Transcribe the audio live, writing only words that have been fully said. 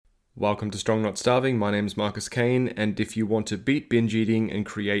Welcome to Strong Not Starving. My name is Marcus Kane, and if you want to beat binge eating and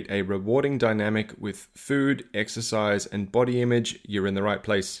create a rewarding dynamic with food, exercise, and body image, you're in the right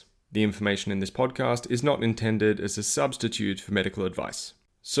place. The information in this podcast is not intended as a substitute for medical advice.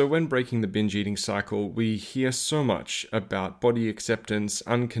 So when breaking the binge eating cycle, we hear so much about body acceptance,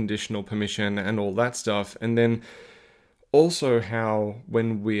 unconditional permission, and all that stuff, and then also how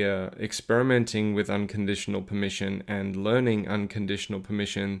when we're experimenting with unconditional permission and learning unconditional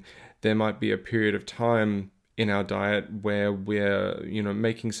permission, there might be a period of time in our diet where we're,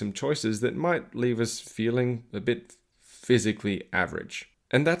 making some choices that might leave us feeling a bit physically average.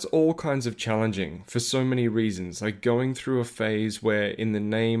 And that's all kinds of challenging for so many reasons, like going through a phase where in the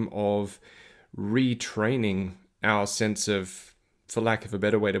name of retraining our sense of, for lack of a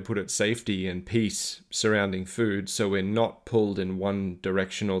better way to put it, safety and peace surrounding food, so we're not pulled in one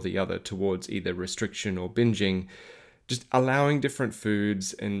direction or the other towards either restriction or binging, just allowing different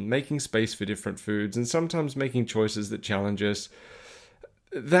foods and making space for different foods and sometimes making choices that challenge us.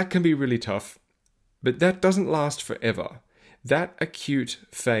 That can be really tough, but that doesn't last forever. That acute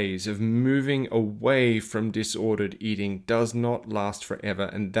phase of moving away from disordered eating does not last forever,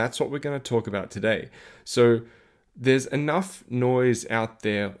 and that's what we're going to talk about today. So there's enough noise out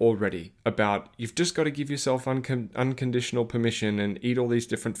there already about you've just got to give yourself unconditional permission and eat all these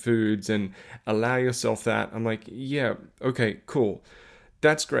different foods and allow yourself that. I'm like, yeah, okay, cool.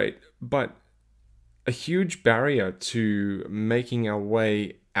 That's great. But a huge barrier to making our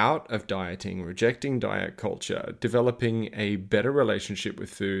way out of dieting, rejecting diet culture, developing a better relationship with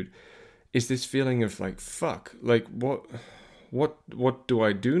food is this feeling of like, fuck, like what do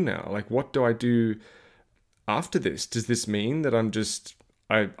I do now? Like, what do I do after this? Does this mean that I'm just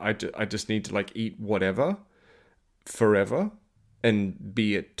I just need to like eat whatever forever and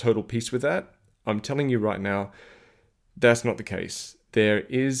be at total peace with that? I'm telling you right now, that's not the case. There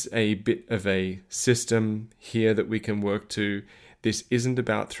is a bit of a system here that we can work to. This isn't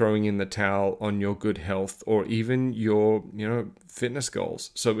about throwing in the towel on your good health or even your, fitness goals.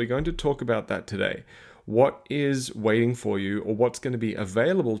 So we're going to talk about that today. What is waiting for you, or what's going to be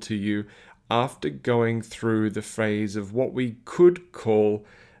available to you after going through the phase of what we could call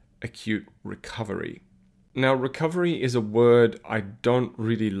acute recovery. Now, recovery is a word I don't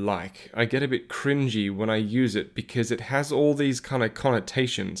really like. I get a bit cringy when I use it because it has all these kind of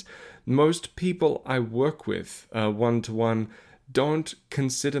connotations. Most people I work with one-to-one don't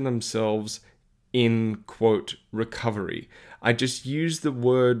consider themselves in, quote, recovery. I just use the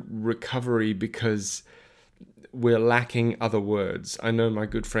word recovery because we're lacking other words. I know my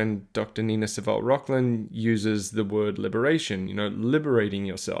good friend Dr. Nina Savell-Rocklin uses the word liberation, liberating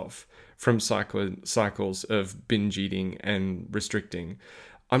yourself from cycles of binge eating and restricting.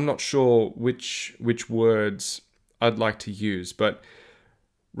 I'm not sure which words I'd like to use, but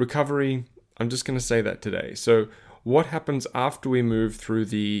recovery, I'm just going to say that today. So what happens after we move through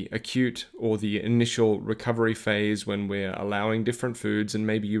the acute or the initial recovery phase when we're allowing different foods, and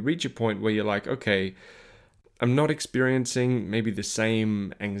maybe you reach a point where you're like, okay, I'm not experiencing maybe the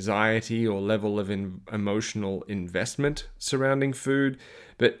same anxiety or level of emotional investment surrounding food,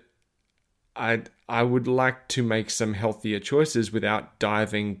 but I would like to make some healthier choices without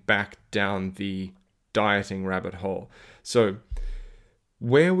diving back down the dieting rabbit hole. So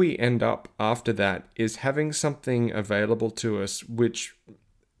where we end up after that is having something available to us which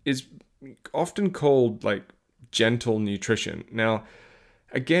is often called like gentle nutrition. Now,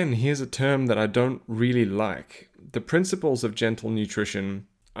 again, here's a term that I don't really like. The principles of gentle nutrition,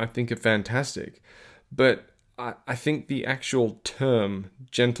 I think, are fantastic. But I think the actual term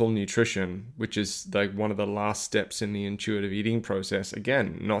gentle nutrition, which is like one of the last steps in the intuitive eating process,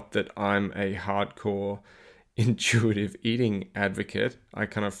 again, not that I'm a hardcore intuitive eating advocate. I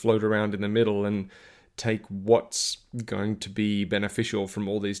kind of float around in the middle and take what's going to be beneficial from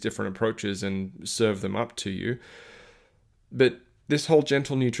all these different approaches and serve them up to you. But this whole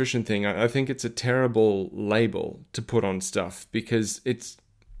gentle nutrition thing, I think it's a terrible label to put on stuff because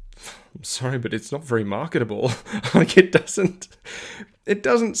I'm sorry, but it's not very marketable. Like it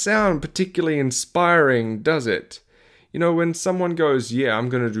doesn't sound particularly inspiring, does it? When someone goes, yeah, I'm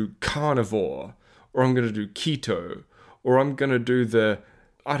going to do carnivore, or I'm going to do keto, or I'm going to do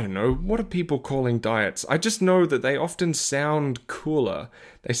I don't know, what are people calling diets? I just know that they often sound cooler.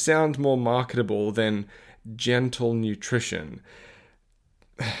 They sound more marketable than gentle nutrition.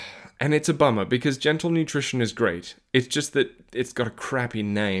 And it's a bummer because gentle nutrition is great. It's just that it's got a crappy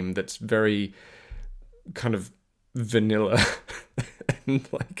name that's very kind of vanilla and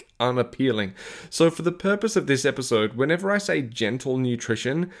like unappealing. So for the purpose of this episode, whenever I say gentle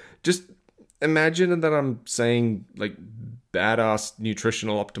nutrition, just imagine that I'm saying like badass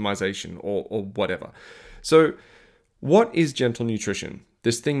nutritional optimization or whatever. So what is gentle nutrition?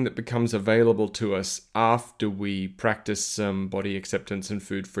 This thing that becomes available to us after we practice some body acceptance and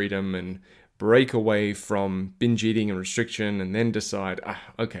food freedom and break away from binge eating and restriction and then decide,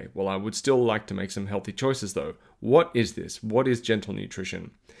 okay, well, I would still like to make some healthy choices though. What is this? What is gentle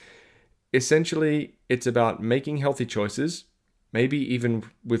nutrition? Essentially, it's about making healthy choices, maybe even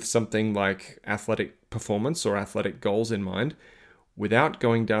with something like athletic performance or athletic goals in mind, without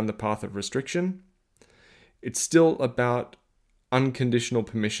going down the path of restriction. It's still about unconditional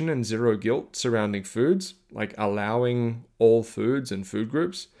permission and zero guilt surrounding foods, like allowing all foods and food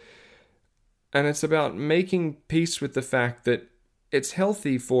groups. And it's about making peace with the fact that it's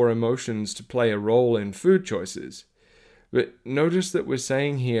healthy for emotions to play a role in food choices. But notice that we're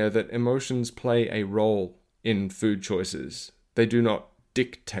saying here that emotions play a role in food choices. They do not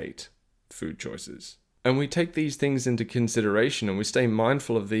dictate food choices. And we take these things into consideration and we stay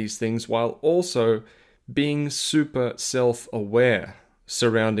mindful of these things while also being super self-aware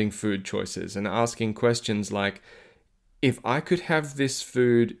surrounding food choices and asking questions like, if I could have this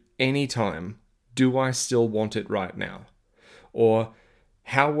food anytime, do I still want it right now? Or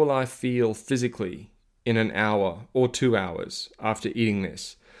how will I feel physically in an hour or 2 hours after eating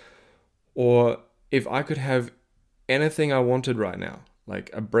this? Or if I could have anything I wanted right now, like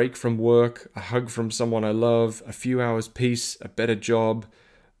a break from work, a hug from someone I love, a few hours peace, a better job,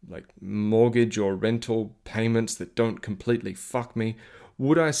 like mortgage or rental payments that don't completely fuck me,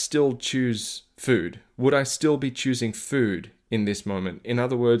 would I still choose food? Would I still be choosing food in this moment? In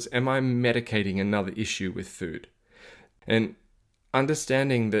other words, am I medicating another issue with food? And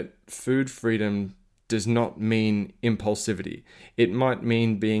understanding that food freedom does not mean impulsivity. It might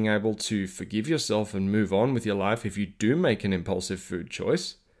mean being able to forgive yourself and move on with your life if you do make an impulsive food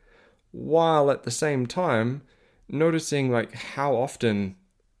choice, while at the same time noticing like how often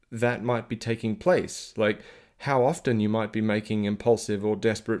that might be taking place, like how often you might be making impulsive or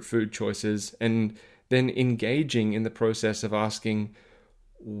desperate food choices, and then engaging in the process of asking,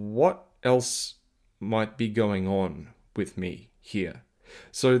 what else might be going on with me here?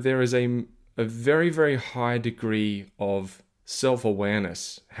 So there is a very, very high degree of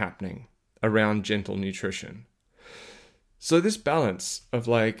self-awareness happening around gentle nutrition. So this balance of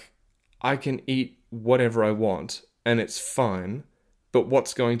like, I can eat whatever I want and it's fine, but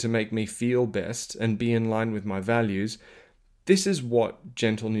what's going to make me feel best and be in line with my values, this is what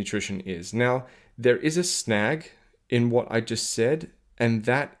gentle nutrition is. Now, there is a snag in what I just said, and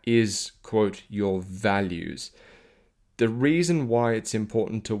that is, quote, your values. The reason why it's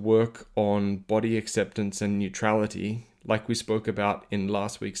important to work on body acceptance and neutrality, like we spoke about in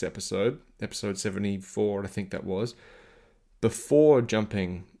last week's episode 74, I think that was, before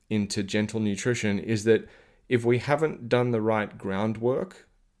jumping into gentle nutrition, is that if we haven't done the right groundwork,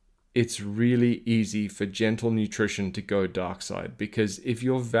 it's really easy for gentle nutrition to go dark side. Because if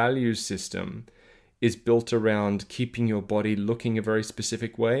your value system is built around keeping your body looking a very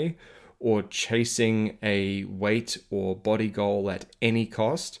specific way, or chasing a weight or body goal at any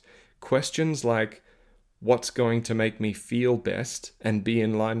cost, questions like, what's going to make me feel best and be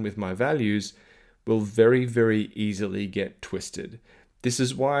in line with my values will very, very easily get twisted. This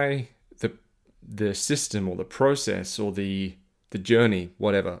is why the system or the process or the journey,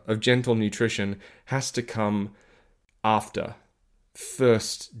 whatever, of gentle nutrition has to come after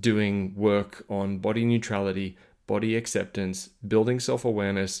first doing work on body neutrality, body acceptance, building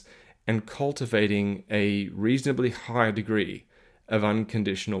self-awareness, and cultivating a reasonably high degree of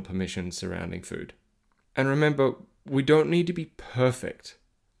unconditional permission surrounding food. And remember, we don't need to be perfect.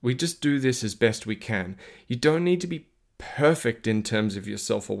 We just do this as best we can. You don't need to be perfect in terms of your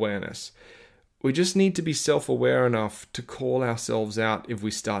self-awareness. We just need to be self-aware enough to call ourselves out if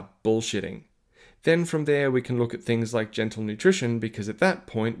we start bullshitting. Then from there, we can look at things like gentle nutrition, because at that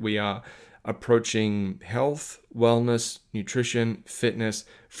point, we are approaching health, wellness, nutrition, fitness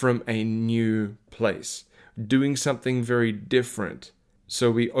from a new place, doing something very different. So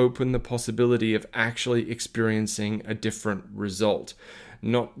we open the possibility of actually experiencing a different result,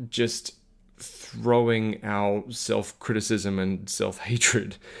 not just throwing our self-criticism and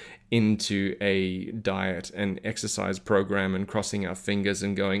self-hatred into a diet and exercise program and crossing our fingers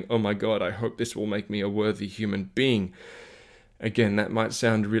and going, oh my God, I hope this will make me a worthy human being. Again, that might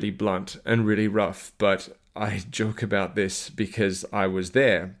sound really blunt and really rough, but I joke about this because I was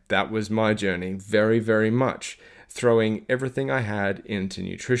there. That was my journey, very, very much. Throwing everything I had into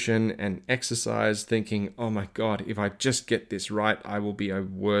nutrition and exercise, thinking, oh my God, if I just get this right, I will be a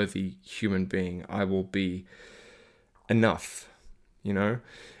worthy human being. I will be enough, you know?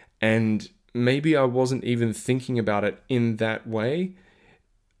 And maybe I wasn't even thinking about it in that way.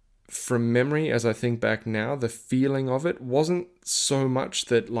 From memory, as I think back now, the feeling of it wasn't so much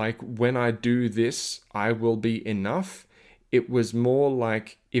that like when I do this, I will be enough. It was more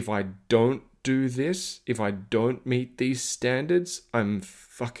like if I don't do this, if I don't meet these standards, I'm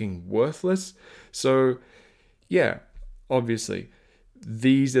fucking worthless. So yeah, obviously,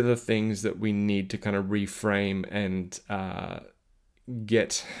 these are the things that we need to kind of reframe and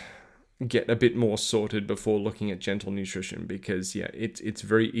get a bit more sorted before looking at gentle nutrition, because yeah, it's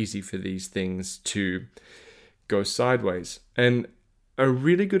very easy for these things to go sideways. And a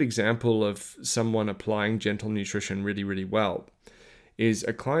really good example of someone applying gentle nutrition really, really well is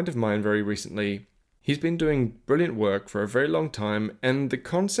a client of mine very recently. He's been doing brilliant work for a very long time, and the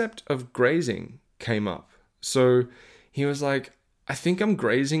concept of grazing came up. So he was like, I think I'm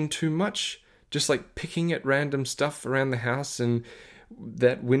grazing too much, just like picking at random stuff around the house, and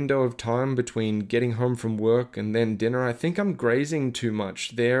that window of time between getting home from work and then dinner, I think I'm grazing too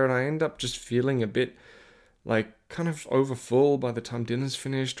much there, and I end up just feeling a bit like kind of overfull by the time dinner's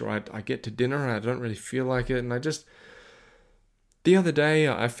finished, or I get to dinner and I don't really feel like it. And the other day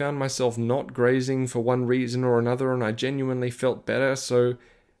I found myself not grazing for one reason or another, and I genuinely felt better. So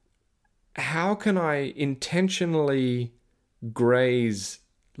how can I intentionally graze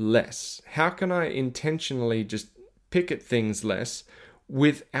less? How can I intentionally just pick at things less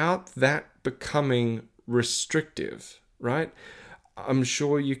without that becoming restrictive, right? I'm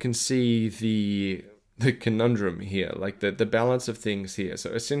sure you can see the conundrum here, like the balance of things here. So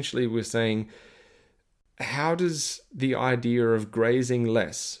essentially we're saying, how does the idea of grazing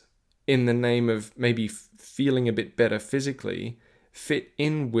less in the name of maybe feeling a bit better physically fit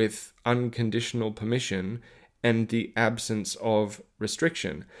in with unconditional permission and the absence of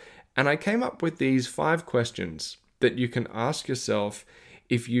restriction? And I came up with these 5 questions that you can ask yourself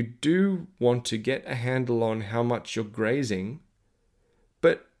if you do want to get a handle on how much you're grazing,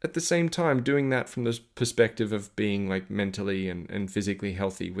 but at the same time doing that from the perspective of being like mentally and physically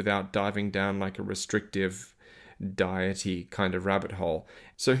healthy without diving down like a restrictive diety kind of rabbit hole.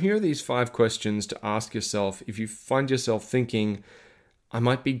 So here are these 5 questions to ask yourself if you find yourself thinking, I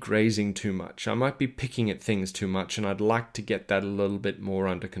might be grazing too much, I might be picking at things too much, and I'd like to get that a little bit more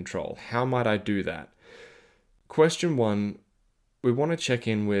under control. How might I do that? Question 1, we want to check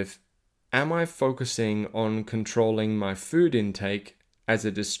in with, am I focusing on controlling my food intake as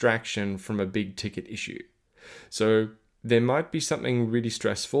a distraction from a big ticket issue? So there might be something really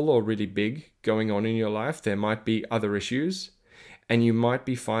stressful or really big going on in your life. There might be other issues, and you might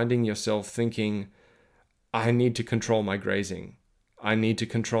be finding yourself thinking, I need to control my grazing. I need to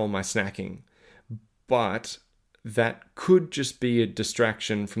control my snacking. But that could just be a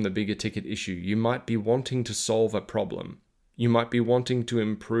distraction from the bigger ticket issue. You might be wanting to solve a problem. You might be wanting to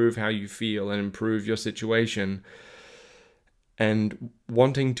improve how you feel and improve your situation, and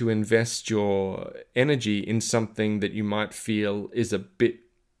wanting to invest your energy in something that you might feel is a bit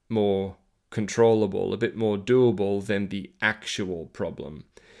more controllable, a bit more doable than the actual problem.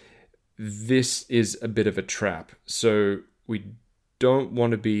 This is a bit of a trap. So we don't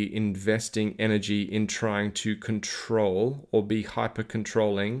want to be investing energy in trying to control or be hyper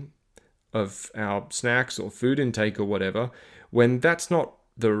controlling of our snacks or food intake or whatever, when that's not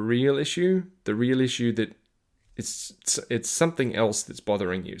the real issue. The real issue that it's something else that's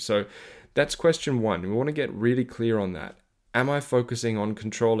bothering you. So that's question 1. We want to get really clear on that. Am I focusing on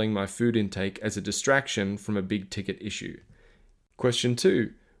controlling my food intake as a distraction from a big ticket issue? Question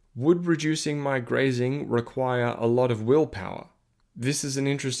 2, would reducing my grazing require a lot of willpower? This is an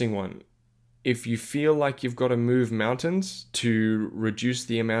interesting one. If you feel like you've got to move mountains to reduce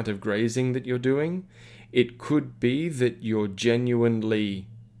the amount of grazing that you're doing, it could be that you're genuinely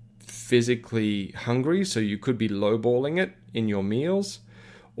physically hungry, so you could be lowballing it in your meals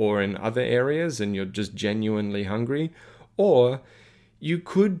or in other areas and you're just genuinely hungry. Or you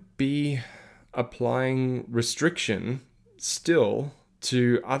could be applying restriction still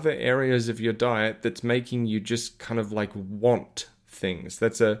to other areas of your diet that's making you just kind of like want things.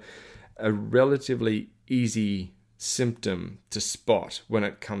 That's a relatively easy symptom to spot when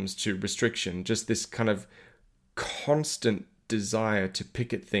it comes to restriction. Just this kind of constant desire to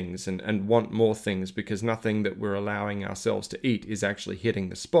pick at things and want more things, because nothing that we're allowing ourselves to eat is actually hitting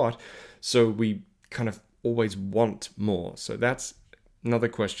the spot. So we kind of always want more. So that's another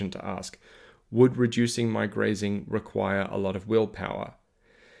question to ask. Would reducing my grazing require a lot of willpower?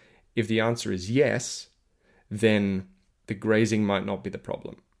 If the answer is yes, then the grazing might not be the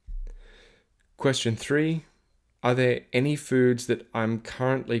problem. Question 3, are there any foods that I'm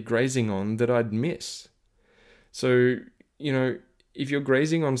currently grazing on that I'd miss? So, if you're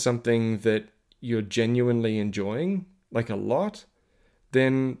grazing on something that you're genuinely enjoying, like a lot,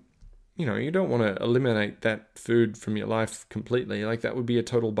 then, you don't want to eliminate that food from your life completely. Like, that would be a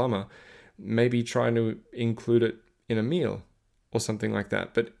total bummer. Maybe try to include it in a meal or something like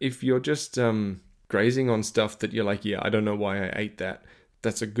that. But if you're just grazing on stuff that you're like, yeah, I don't know why I ate that,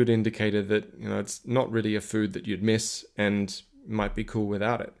 that's a good indicator that, it's not really a food that you'd miss and might be cool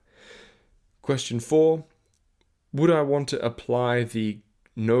without it. Question 4, would I want to apply the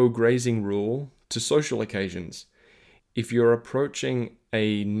no grazing rule to social occasions? If you're approaching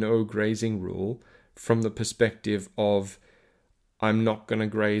a no grazing rule from the perspective of, I'm not going to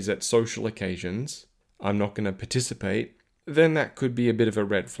graze at social occasions, I'm not going to participate, then that could be a bit of a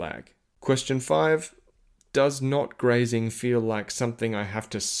red flag. Question 5, does not grazing feel like something I have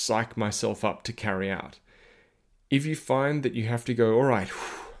to psych myself up to carry out? If you find that you have to go, all right,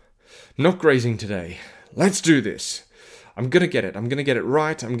 not grazing today, let's do this. I'm going to get it. I'm going to get it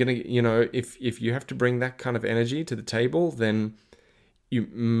right. I'm going to, if you have to bring that kind of energy to the table, then you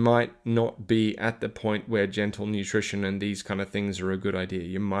might not be at the point where gentle nutrition and these kind of things are a good idea.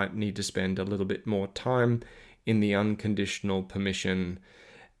 You might need to spend a little bit more time in the unconditional permission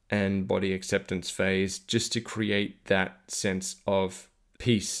and body acceptance phase just to create that sense of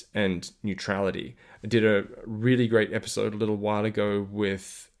peace and neutrality. I did a really great episode a little while ago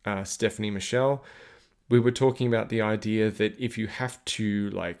with Stephanie Michelle. We were talking about the idea that if you have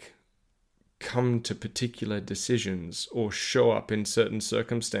to come to particular decisions or show up in certain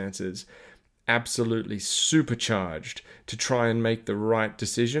circumstances absolutely supercharged to try and make the right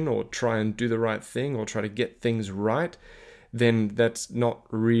decision or try and do the right thing or try to get things right, then that's not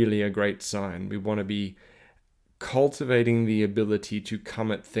really a great sign. We want to be cultivating the ability to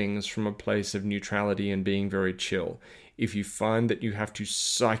come at things from a place of neutrality and being very chill. If you find that you have to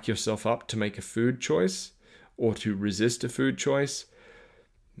psych yourself up to make a food choice or to resist a food choice,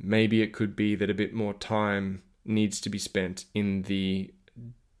 maybe it could be that a bit more time needs to be spent in the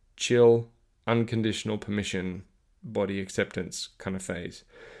chill, unconditional permission, body acceptance kind of phase.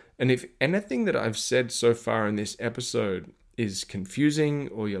 And if anything that I've said so far in this episode is confusing,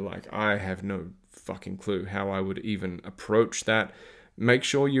 or you're like, I have no fucking clue how I would even approach that, make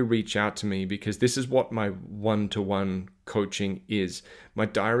sure you reach out to me, because this is what my one-to-one coaching is. My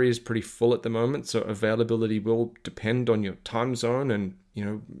diary is pretty full at the moment, so availability will depend on your time zone and,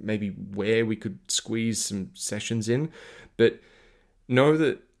 maybe where we could squeeze some sessions in. But know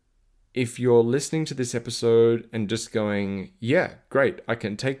that if you're listening to this episode and just going, yeah, great, I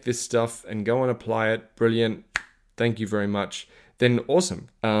can take this stuff and go and apply it, brilliant, thank you very much, then awesome,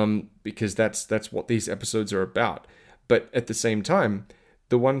 because that's what these episodes are about. But at the same time,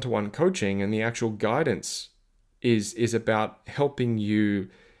 the one-to-one coaching and the actual guidance is about helping you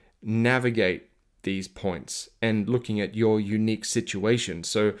navigate these points and looking at your unique situation.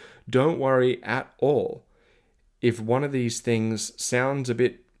 So don't worry at all if one of these things sounds a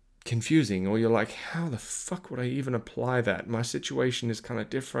bit confusing, or you're like, how the fuck would I even apply that? My situation is kind of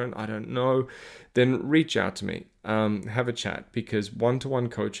different, I don't know. Then reach out to me, have a chat, because one-to-one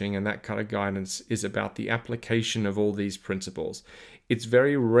coaching and that kind of guidance is about the application of all these principles. It's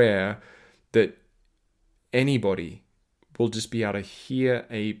very rare that anybody will just be able to hear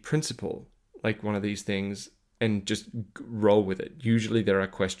a principle like one of these things and just roll with it. Usually there are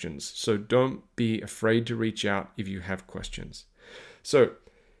questions, so don't be afraid to reach out if you have questions. So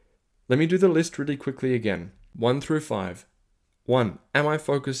let me do the list really quickly again. 1 through 5. 1. Am I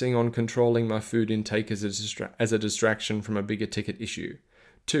focusing on controlling my food intake as a distraction from a bigger ticket issue?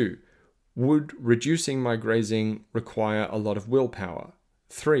 2. Would reducing my grazing require a lot of willpower?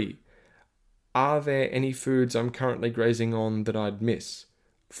 3. Are there any foods I'm currently grazing on that I'd miss?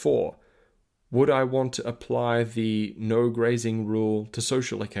 4. Would I want to apply the no grazing rule to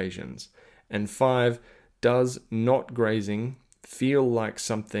social occasions? And 5. Does not grazing feel like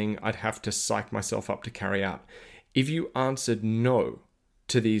something I'd have to psych myself up to carry out? If you answered no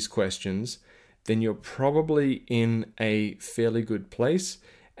to these questions, then you're probably in a fairly good place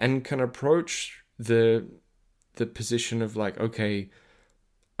and can approach the position of like, okay,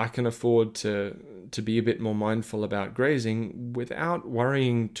 I can afford to be a bit more mindful about grazing without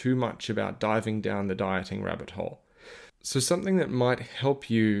worrying too much about diving down the dieting rabbit hole. So something that might help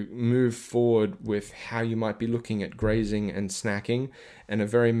you move forward with how you might be looking at grazing and snacking, and a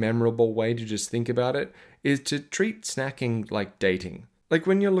very memorable way to just think about it, is to treat snacking like dating. Like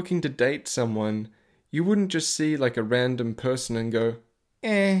when you're looking to date someone, you wouldn't just see like a random person and go,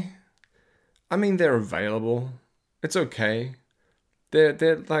 I mean, they're available. It's okay. They're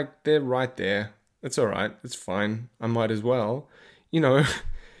right there. It's all right. It's fine. I might as well.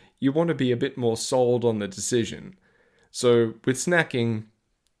 You want to be a bit more sold on the decision. So with snacking,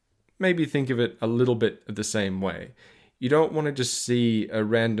 maybe think of it a little bit of the same way. You don't want to just see a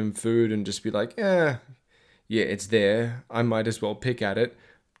random food and just be like, yeah, it's there. I might as well pick at it.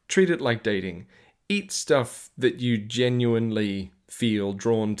 Treat it like dating. Eat stuff that you genuinely feel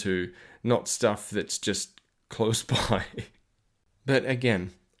drawn to, not stuff that's just close by. But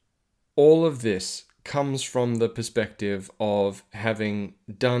again, all of this comes from the perspective of having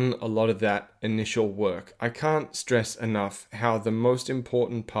done a lot of that initial work. I can't stress enough how the most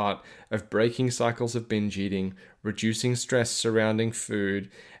important part of breaking cycles of binge eating, reducing stress surrounding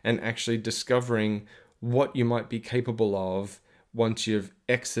food, and actually discovering what you might be capable of once you've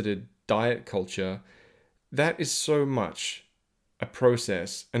exited diet culture, that is so much a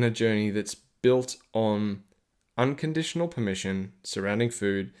process and a journey that's built on unconditional permission surrounding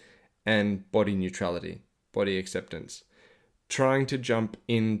food and body neutrality, body acceptance. Trying to jump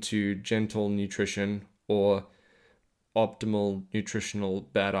into gentle nutrition or optimal nutritional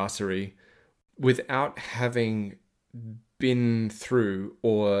badassery without having been through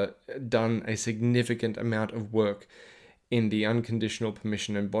or done a significant amount of work in the unconditional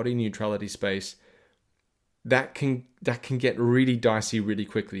permission and body neutrality space, that can get really dicey really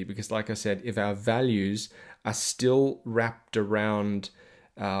quickly, because like I said, if our values are still wrapped around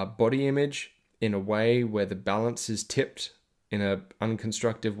body image in a way where the balance is tipped in an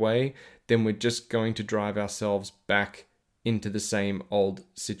unconstructive way, then we're just going to drive ourselves back into the same old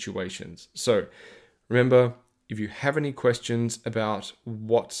situations. So remember, if you have any questions about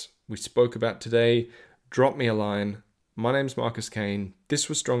what we spoke about today, drop me a line. My name's Marcus Kane. This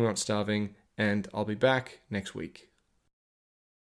was Strong Not Starving, and I'll be back next week.